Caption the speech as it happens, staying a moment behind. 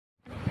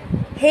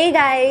Hey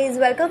guys,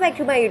 welcome back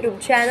to my YouTube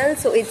channel.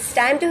 So it's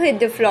time to hit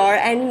the floor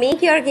and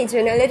make your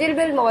kitchen a little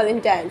bit more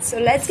intense. So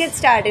let's get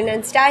started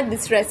and start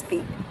this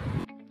recipe.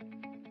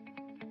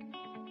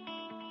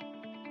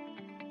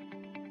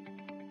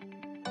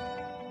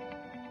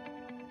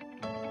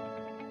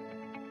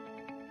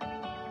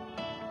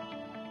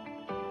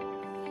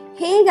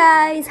 Hey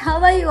guys,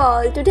 how are you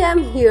all? Today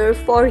I'm here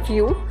for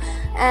you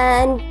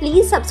and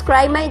please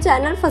subscribe my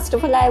channel. First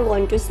of all, I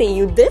want to say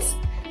you this.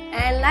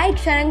 And like,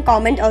 share and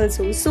comment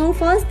also. So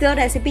first, the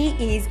recipe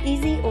is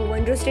easy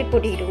oven roasted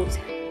potatoes.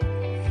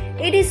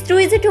 It is too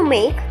easy to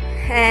make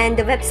and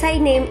the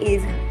website name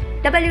is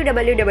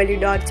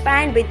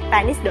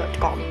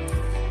www.spanwithpanis.com.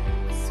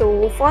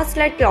 So first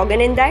let's log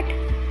in that.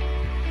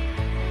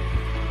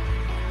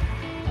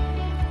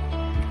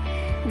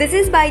 This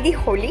is by the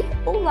Holy.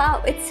 Oh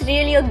wow, it's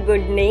really a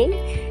good name.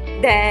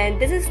 Then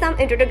this is some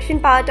introduction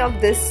part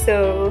of this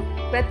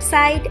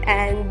website,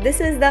 and this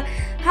is the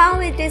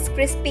how it is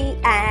crispy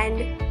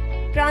and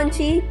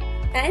crunchy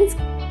and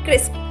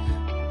crisp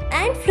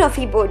and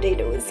fluffy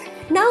potatoes.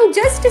 Now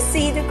just to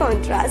see the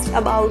contrast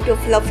about a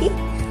fluffy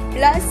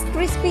plus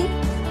crispy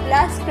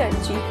plus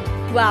crunchy.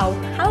 Wow,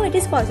 how it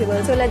is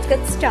possible. So let's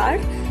get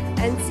started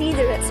and see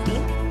the recipe.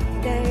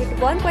 That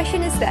one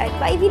question is that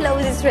why we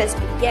love this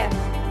recipe. Yeah,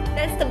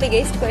 that's the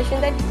biggest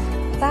question, that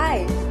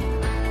why?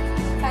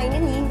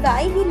 Finally,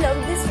 why we love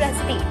this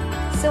recipe?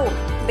 So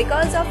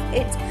because of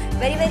it's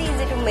very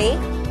easy to make,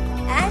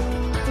 and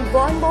the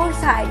one more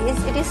side is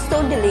it is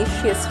so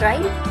delicious,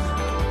 right?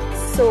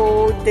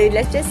 So the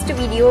latest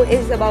video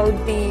is about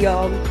the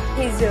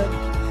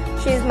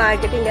she's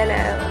marketing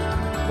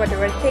and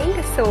whatever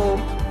thing. So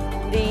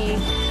the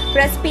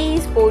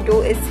recipe's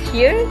photo is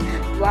here.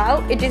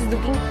 Wow, it is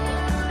looking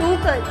too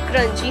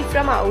crunchy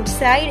from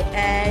outside,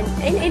 and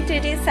in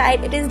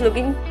inside it is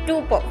looking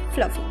too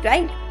fluffy,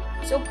 right?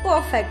 So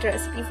perfect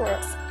recipe for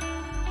us.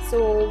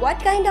 So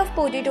what kind of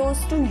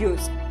potatoes to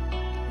use,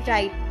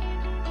 right?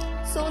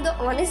 So the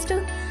honest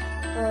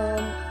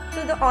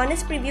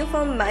preview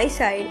from my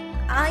side,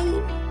 I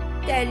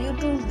tell you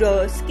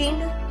to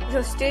skin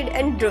roasted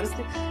and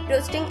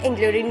roasting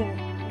including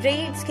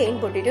red skin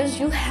potatoes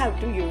you have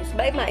to use.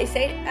 By my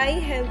side, I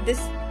have this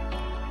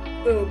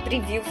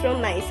preview from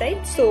my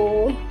side.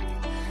 So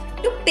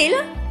to peel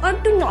or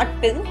to not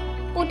peel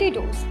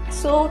potatoes.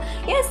 So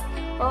yes,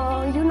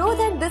 you know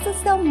that this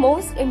is the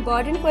most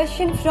important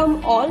question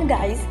from all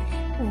guys,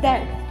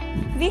 that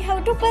we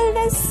have to peel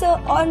this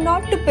or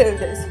not to peel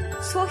this.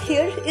 So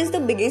here is the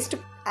biggest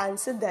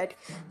answer, that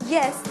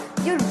yes,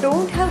 you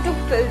don't have to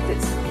peel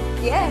this.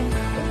 Yeah,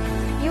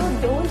 you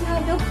don't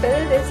have to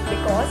peel this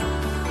because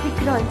the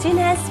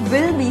crunchiness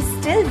will be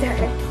still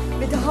there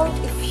without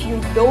if you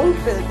don't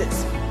peel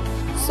this.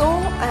 So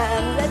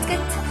let's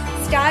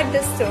start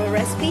this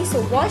recipe.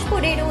 So wash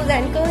potatoes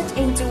and cut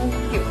into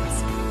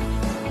cubes.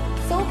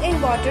 Soak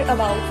in water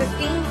about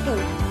 15 to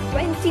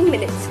 20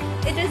 minutes.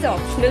 It is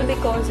optional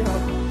because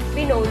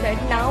we know that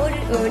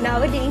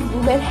nowadays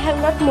women have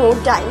not more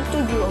time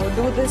to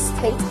do this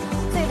thing.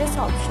 So it is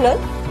optional.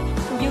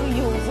 You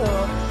use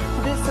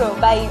this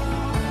by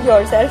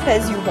yourself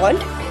as you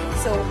want.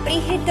 So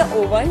preheat the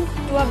oven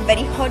to a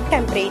very hot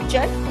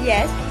temperature.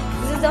 Yes,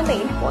 this is the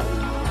main point.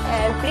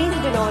 And please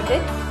do not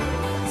it.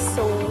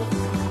 So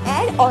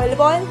add olive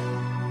oil,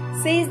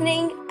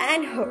 seasoning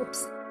and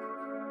herbs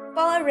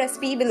per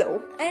recipe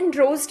below and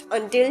roast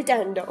until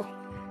tender.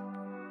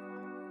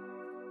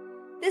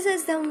 This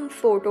is some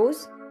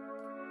photos.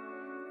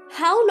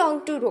 How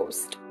long to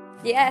roast?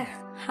 Yeah,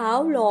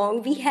 how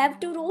long we have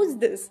to roast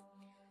this?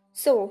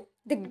 So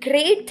the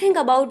great thing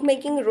about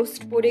making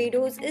roast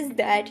potatoes is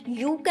that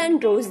you can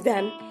roast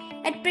them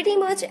at pretty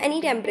much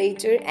any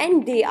temperature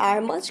and they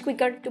are much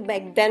quicker to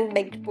bake than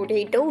baked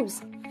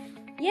potatoes.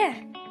 Yeah.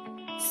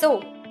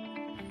 So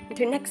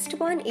the next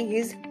one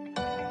is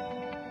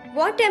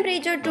what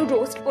temperature to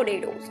roast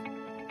potatoes.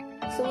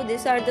 So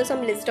these are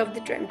some list of the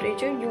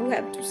temperature. You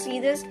have to see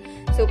this.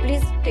 So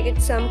please take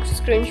it some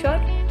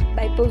screenshot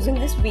by pausing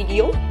this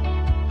video.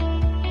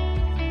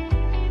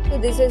 So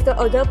this is the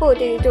other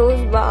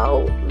potatoes.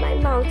 Wow, my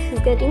mouth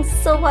is getting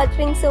so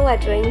watering. So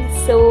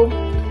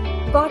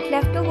got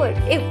leftover.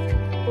 If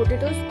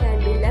potatoes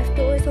can be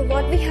leftover, so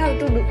what we have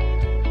to do?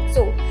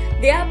 So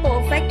they are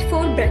perfect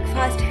for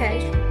breakfast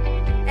hash,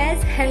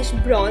 as hash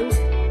browns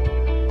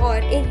or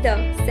in the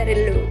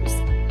cellulose.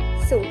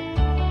 So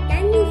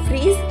can you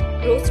freeze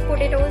roast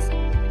potatoes?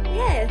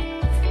 Yeah,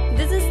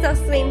 this is the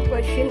same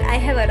question I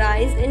have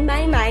arisen in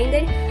my mind,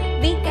 that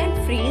we can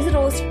freeze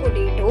roast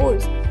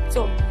potatoes.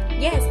 So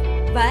yes,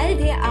 while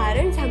they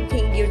aren't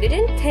something you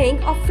didn't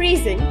think of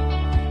freezing,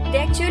 they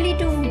actually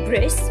do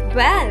brace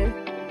well,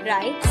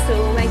 right?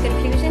 So my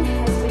confusion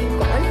has been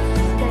gone,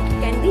 that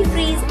can we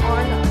freeze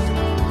or not.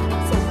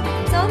 So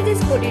serve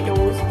these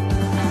potatoes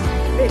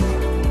with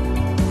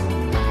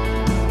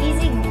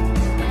easy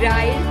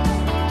grilled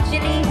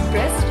chili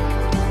breast,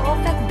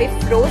 perfect beef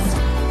roast,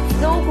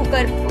 slow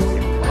cooker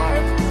food or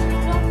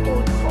not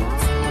cold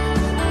pots.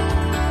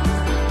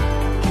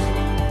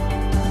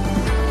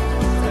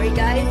 Sorry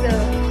guys, so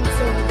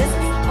this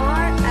is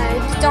our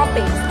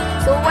toppings.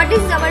 what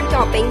is our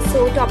topping?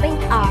 So topping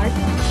are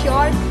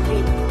cured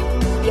green.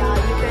 Yeah,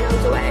 you can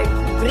also add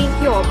Greek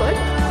yogurt,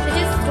 which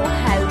is too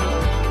healthy.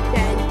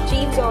 Then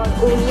cheese or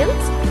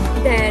onions,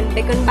 then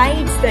bacon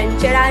bites, then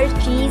cheddar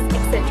cheese,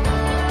 etc.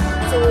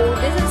 So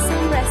this is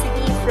some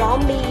recipe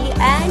from me,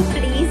 and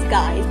please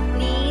guys,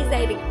 please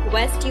I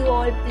request you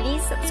all,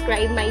 please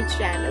subscribe my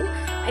channel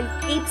and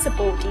keep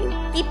supporting,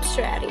 keep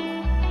sharing.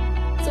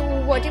 So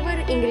whatever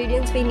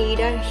ingredients we need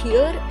are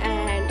here,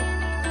 and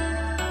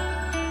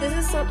this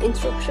is some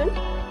instruction.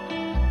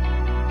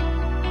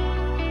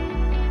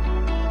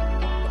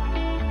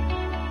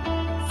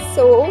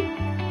 So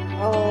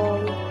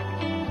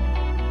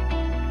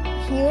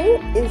here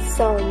is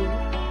some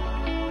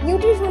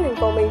nutrition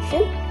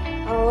information.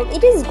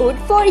 It is good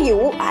for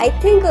you. I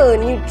think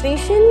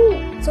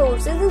nutrition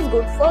sources is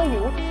good for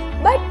you,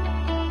 but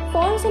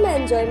for some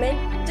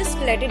enjoyment, just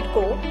let it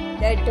go.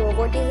 That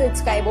what is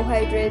its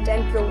carbohydrate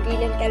and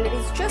protein and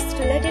calories, just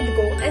let it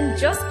go and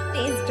just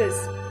taste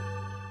this.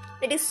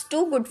 It is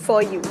too good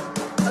for you.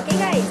 Okay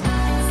guys,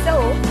 so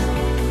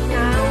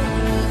now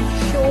we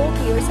show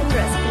here some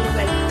recipes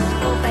like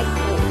perfect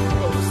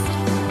roast,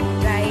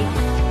 right?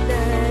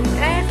 Then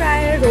air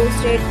fryer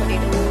roasted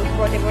potatoes,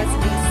 whatever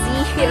we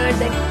see here,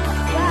 that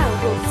wow,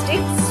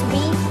 roasted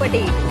sweet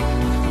potato.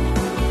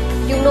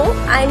 You know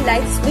I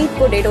like sweet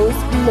potatoes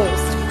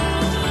most.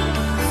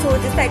 So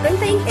the second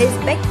thing is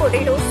baked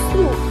potato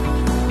soup.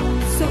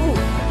 Soup.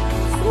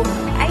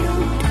 I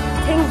don't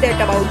think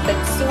that about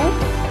that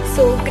soup.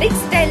 So Greek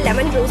style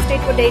lemon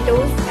roasted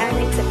potatoes and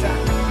etc.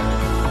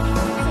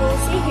 So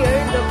see here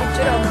the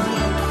picture of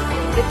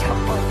the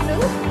tomato.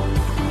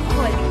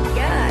 Oh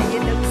yeah, you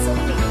look so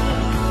pretty.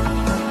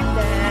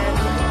 Then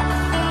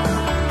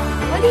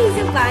what is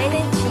a wine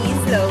and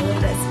cheese lover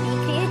recipe?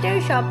 Creator,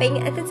 shopping,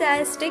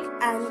 enthusiastic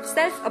and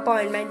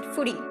self-appointment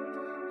foodie.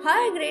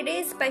 Her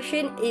greatest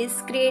passion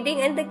is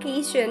creating in the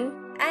kitchen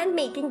and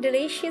making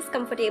delicious,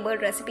 comfortable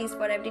recipes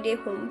for everyday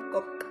home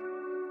cook.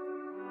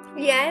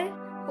 Yeah,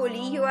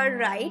 Holly, you are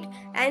right,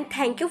 and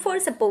thank you for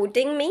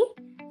supporting me.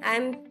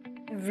 I'm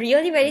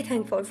really very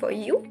thankful for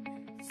you.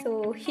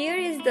 So here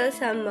is the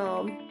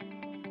some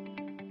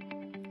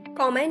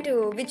comment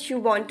which you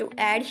want to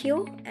add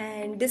here,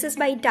 and this is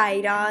by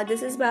Tyra.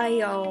 This is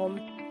by all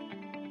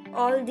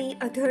the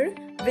other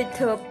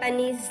with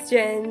Penny's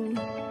Jen,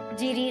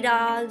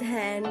 Jirira,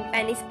 then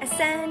Penny's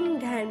Asan,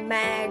 then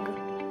Meg,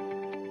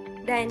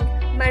 then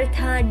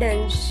Martha,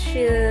 then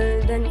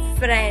Shil, then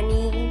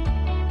Franny,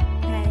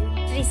 then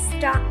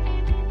Trista,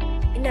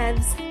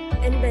 Neves,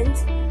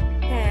 Invens,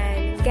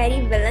 and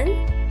Gary Villan,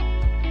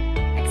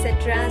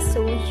 etc.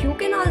 So you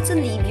can also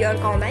leave your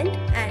comment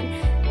and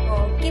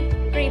keep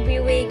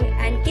reviewing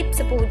and keep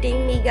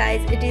supporting me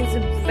guys. It is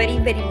very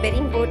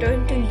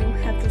important to you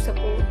have to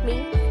support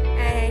me.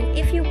 And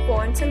if you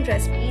want some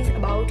recipes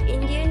about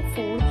Indian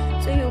food,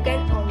 so you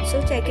can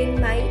also check in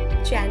my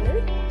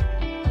channel.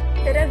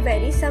 There are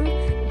very some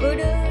good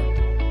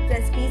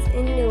recipes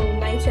in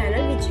my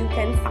channel which you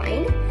can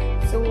find.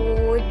 So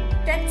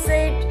that's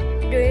it.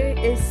 Today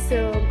is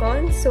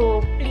gone.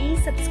 So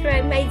please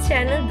subscribe my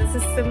channel. This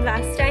is some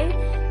last time.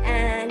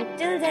 And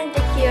till then,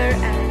 take care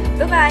and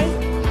bye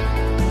bye.